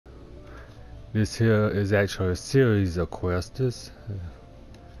This here is actually a series of quests.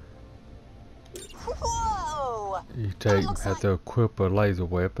 Whoa! You have to equip a laser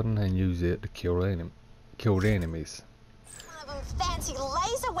weapon and use it to kill the enemies. One of them fancy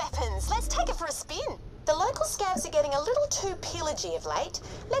laser weapons. Let's take it for a spin. The local scavs are getting a little too pillagey of late.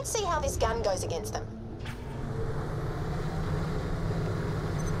 Let's see how this gun goes against them.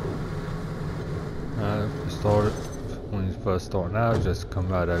 When you first start out, just come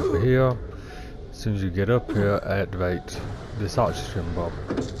right over here. As soon as you get up here, activate this oxygen bubble.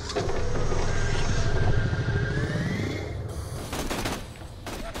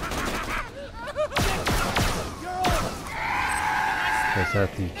 Because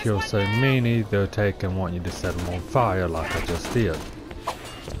after you kill so many, they'll take and want you to set them on fire like I just did.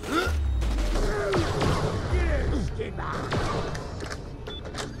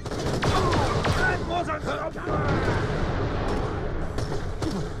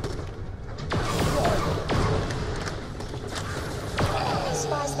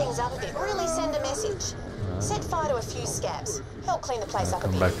 Spice things up a bit, really send a message. Set fire to a few scabs. Help clean the place up a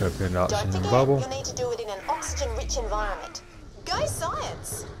bit. Come back up in the Don't oxygen forget, bubble. you'll need to do it in an oxygen-rich environment. Go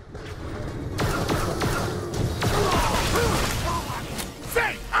science!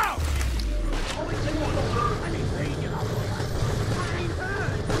 Say out!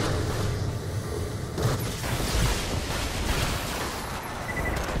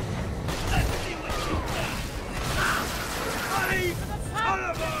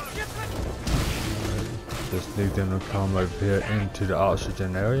 Just need them to come over here into the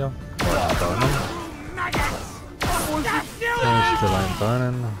oxygen area. Where burning. It still ain't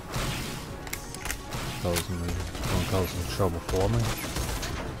burning. Gonna cause some trouble for me.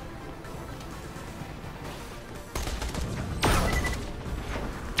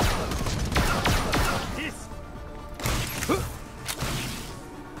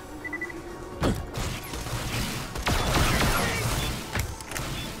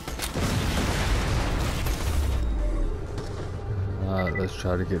 Let's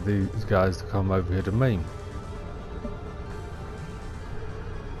try to get these guys to come over here to me.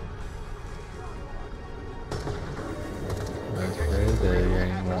 Okay, they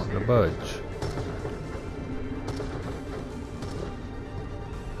ain't wanting to budge.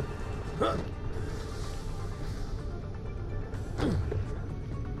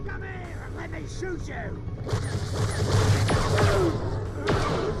 Come here and let me shoot you!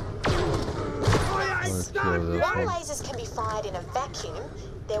 While lasers can be fired in a vacuum,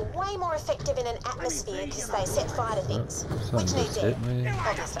 they're way more effective in an atmosphere because they set fire to things. Which needs air,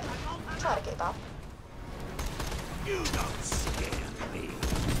 obviously. Try to keep up. You don't scare me.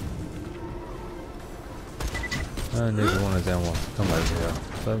 Neither one of them wants to come over here.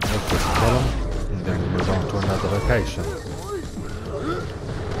 So let's just kill them and then we move on to another location.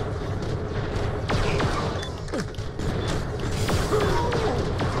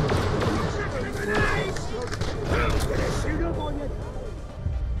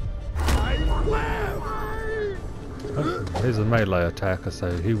 He's a melee attacker, so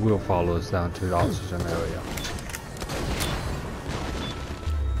he will follow us down to the oxygen area.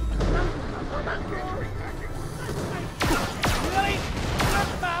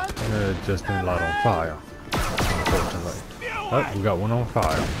 Just didn't light on fire, unfortunately. Oh, we got one on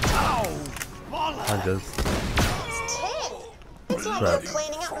fire. I just... It's 10! It's like you're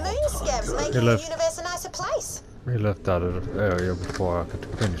cleaning up moon scabs, making the universe a nicer place. He left out of the area before I could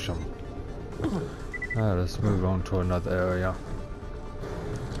finish him. Alright, let's move on to another area.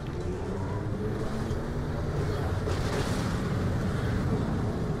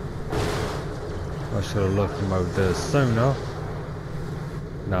 I should have left him over there sooner.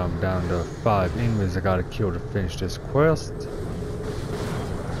 Now I'm down to 5 enemies I gotta kill to finish this quest.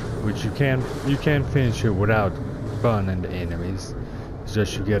 Which you can finish it without burning the enemies. It's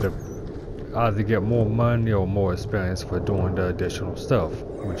just you get either get more money or more experience for doing the additional stuff,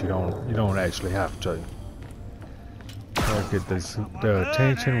 which you don't actually have to. I'll get their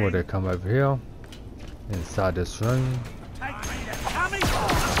attention where they come over here inside this room.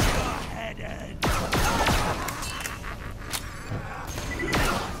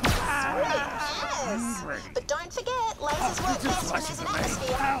 But don't forget, lasers work best when there's an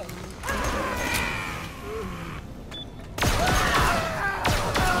atmosphere.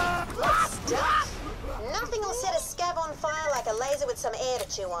 Good stuff. Nothing will set a scab on fire like a laser with some air to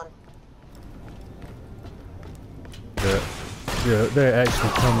chew on. They actually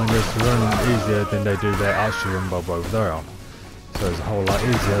come in this room easier than they do that oxygen bubble over there. So it's a whole lot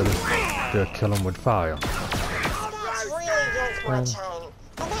easier to kill them with fire. That's really yanked my chain.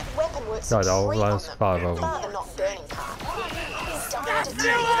 And that weapon works Got all last 5 of them. Bar the not burning part. He's dying to It's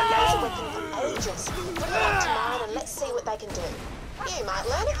a weapon for ages. Bring it up to mine and let's see what they can do. You might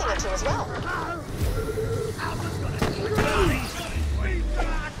learn a thing or two as well.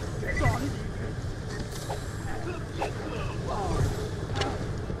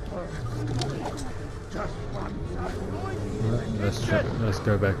 Let's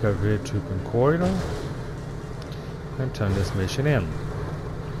go back over here to Concordia and turn this mission in.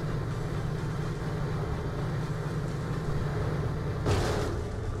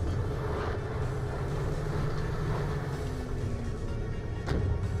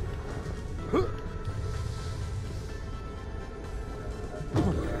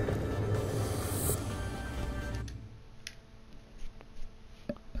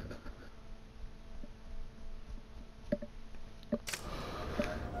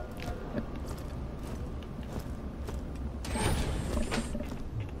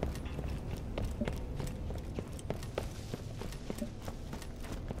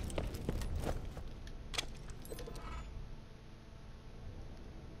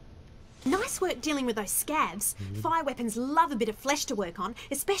 Nice work dealing with those scabs. Fire weapons love a bit of flesh to work on,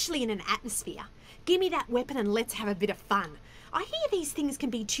 especially in an atmosphere. Give me that weapon and let's have a bit of fun. I hear these things can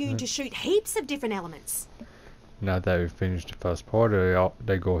be tuned to shoot heaps of different elements. Now that we've finished the first part,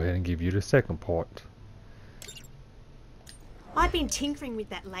 they go ahead and give you the second part. I've been tinkering with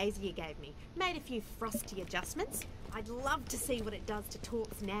that laser you gave me. Made a few frosty adjustments. I'd love to see what it does to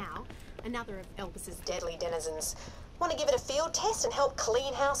Torps now. Another of Elvis's Deadly denizens. Want to give it a field test and help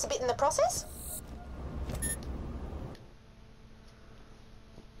clean house a bit in the process?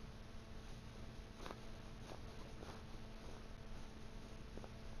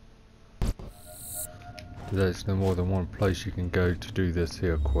 There's no more than one place you can go to do this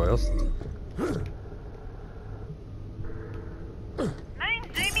here quest.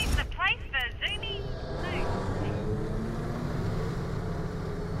 Zoomy's the place for Zoomy.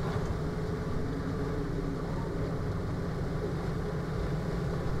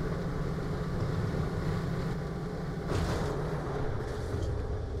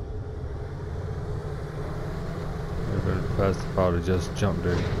 Fast probably just jump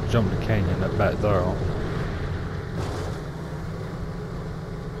the canyon up back there. Come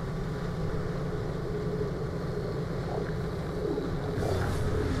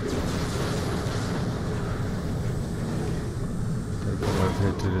over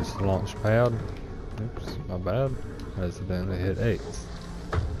here to this launch pad. Oops, my bad. Accidentally hit X.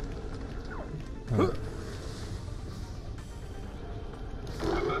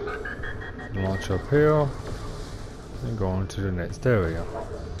 Launch up here. And go on to the next area.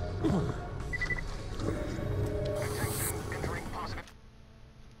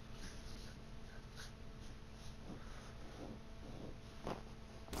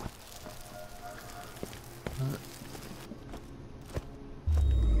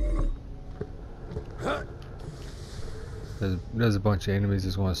 There's a bunch of enemies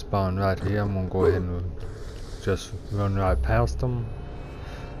that's going to spawn right here. I'm going to go ahead and just run right past them.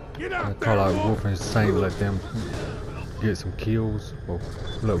 I call out Wolf and Saint, let them get some kills. Well,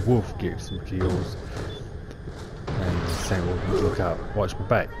 let Wolf get some kills. And Saint will look out, watch my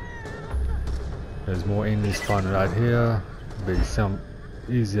back. There's more enemies spawning right here. It'll be some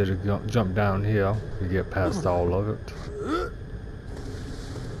easier to jump down here to get past all of it.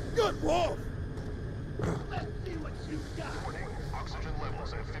 Good Wolf! Oxygen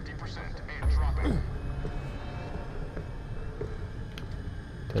levels at 50% and dropping.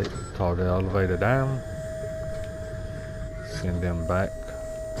 Call the elevator down. Send them back.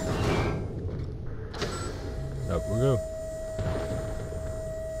 Up we go.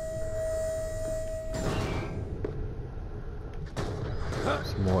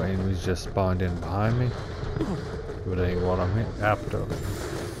 Some more enemies just spawned in behind me. But ain't what I'm after.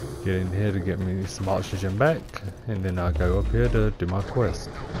 Get in here to get me some oxygen back, and then I'll go up here to do my quest.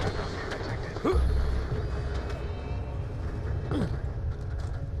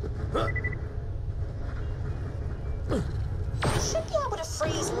 Should be able to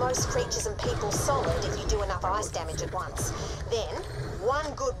freeze most creatures and people solid if you do enough ice damage at once. Then,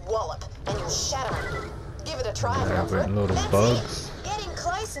 one good wallop and you'll shatter them. Give it a try if you're up for it. Little That's bugs. it. Get in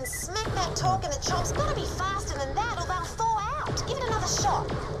close and smack that torque in the chops. Gotta be faster than that or they'll thaw out. Give it another shot.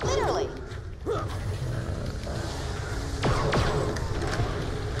 Literally.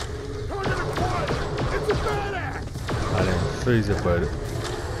 It's a I didn't freeze it, but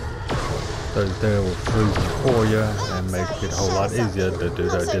those there will freeze them for you and make it a whole lot easier to do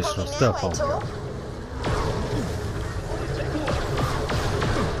the additional stuff on here.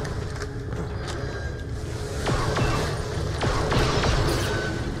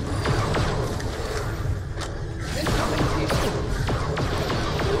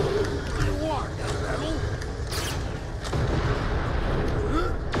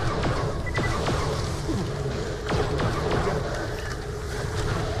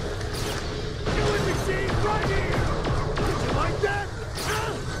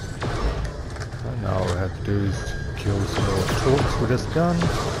 do is kill some more torques with this gun.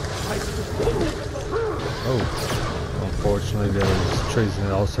 Oh, unfortunately there's trees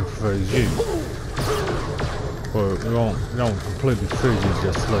that also freeze you. Well, it don't completely freeze you,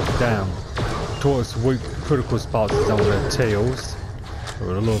 just slows down. Torques' weak critical spots is on their tails,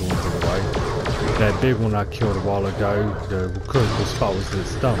 or the little ones anyway. That big one I killed a while ago, the critical spot was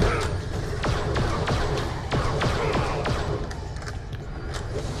its stomach.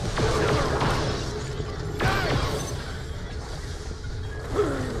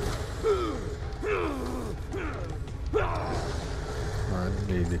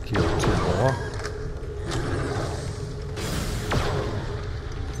 I need to kill 2 more.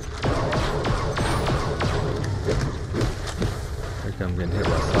 I think I'm getting hit by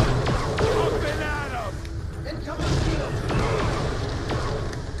something.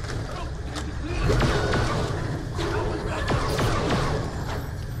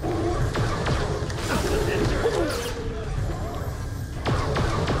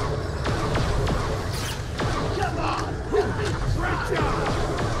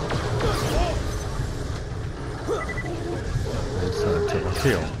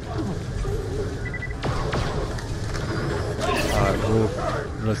 Kill. Alright, well,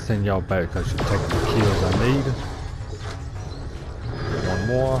 let's send y'all back because you're taking the kills I need. 1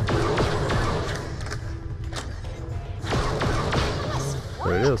 more.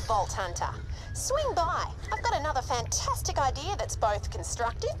 There it is. Bolt Hunter. Swing by. I've got another fantastic idea that's both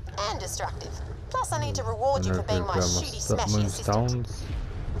constructive and destructive. Plus, I need to reward you for being my shooty smashy assistant.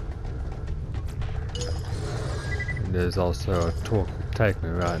 There's also a torque attack me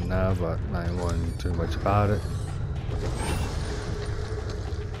right now, but I ain't worrying too much about it.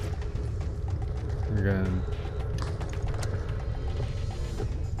 Again.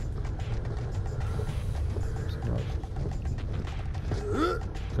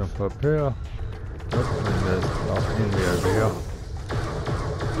 Jump up here. Oh, and there's an enemy over here.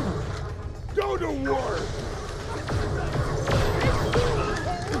 Go to work!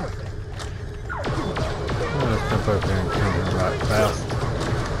 Let's jump over here and kill him right fast.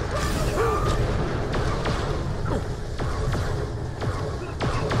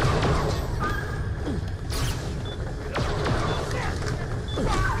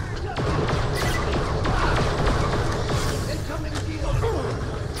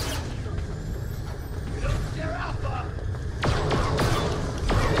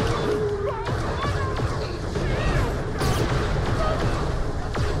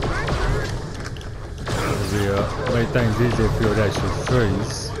 Made things easier if you would actually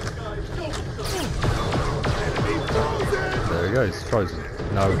freeze. There we go, it's frozen.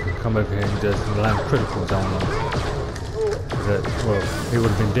 Now we can come over here and just land criticals on him. Well, he would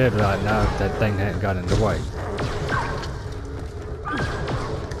have been dead right now if that thing hadn't got in the way.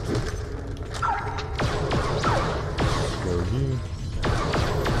 Kill you.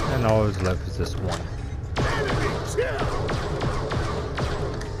 And all that's left is this one.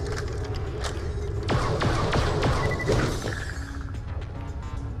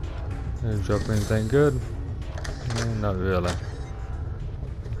 Didn't drop anything good? Not really.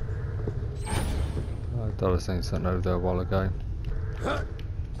 I thought I seen something over there a while ago.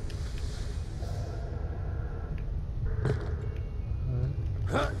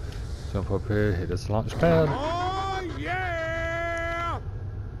 Jump up here, hit this launch pad. Oh yeah!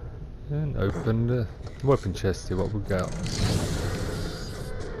 And open the weapon chest, see what we got.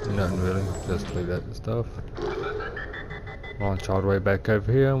 Nothing really, just leave that stuff. Launch all the way back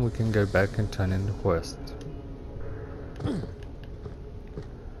over here and we can go back and turn in the quest. Warning,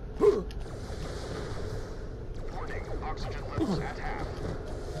 oxygen levels at half.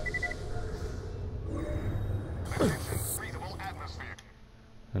 Breathable atmosphere.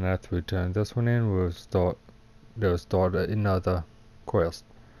 And after we turn this one in, they'll start another quest.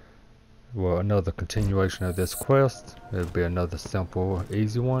 Well, another continuation of this quest. It'll be another simple,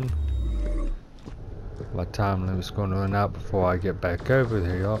 easy one. My time limit's going to run out before I get back over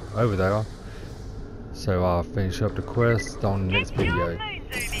there. So I'll finish up the quest on the next video.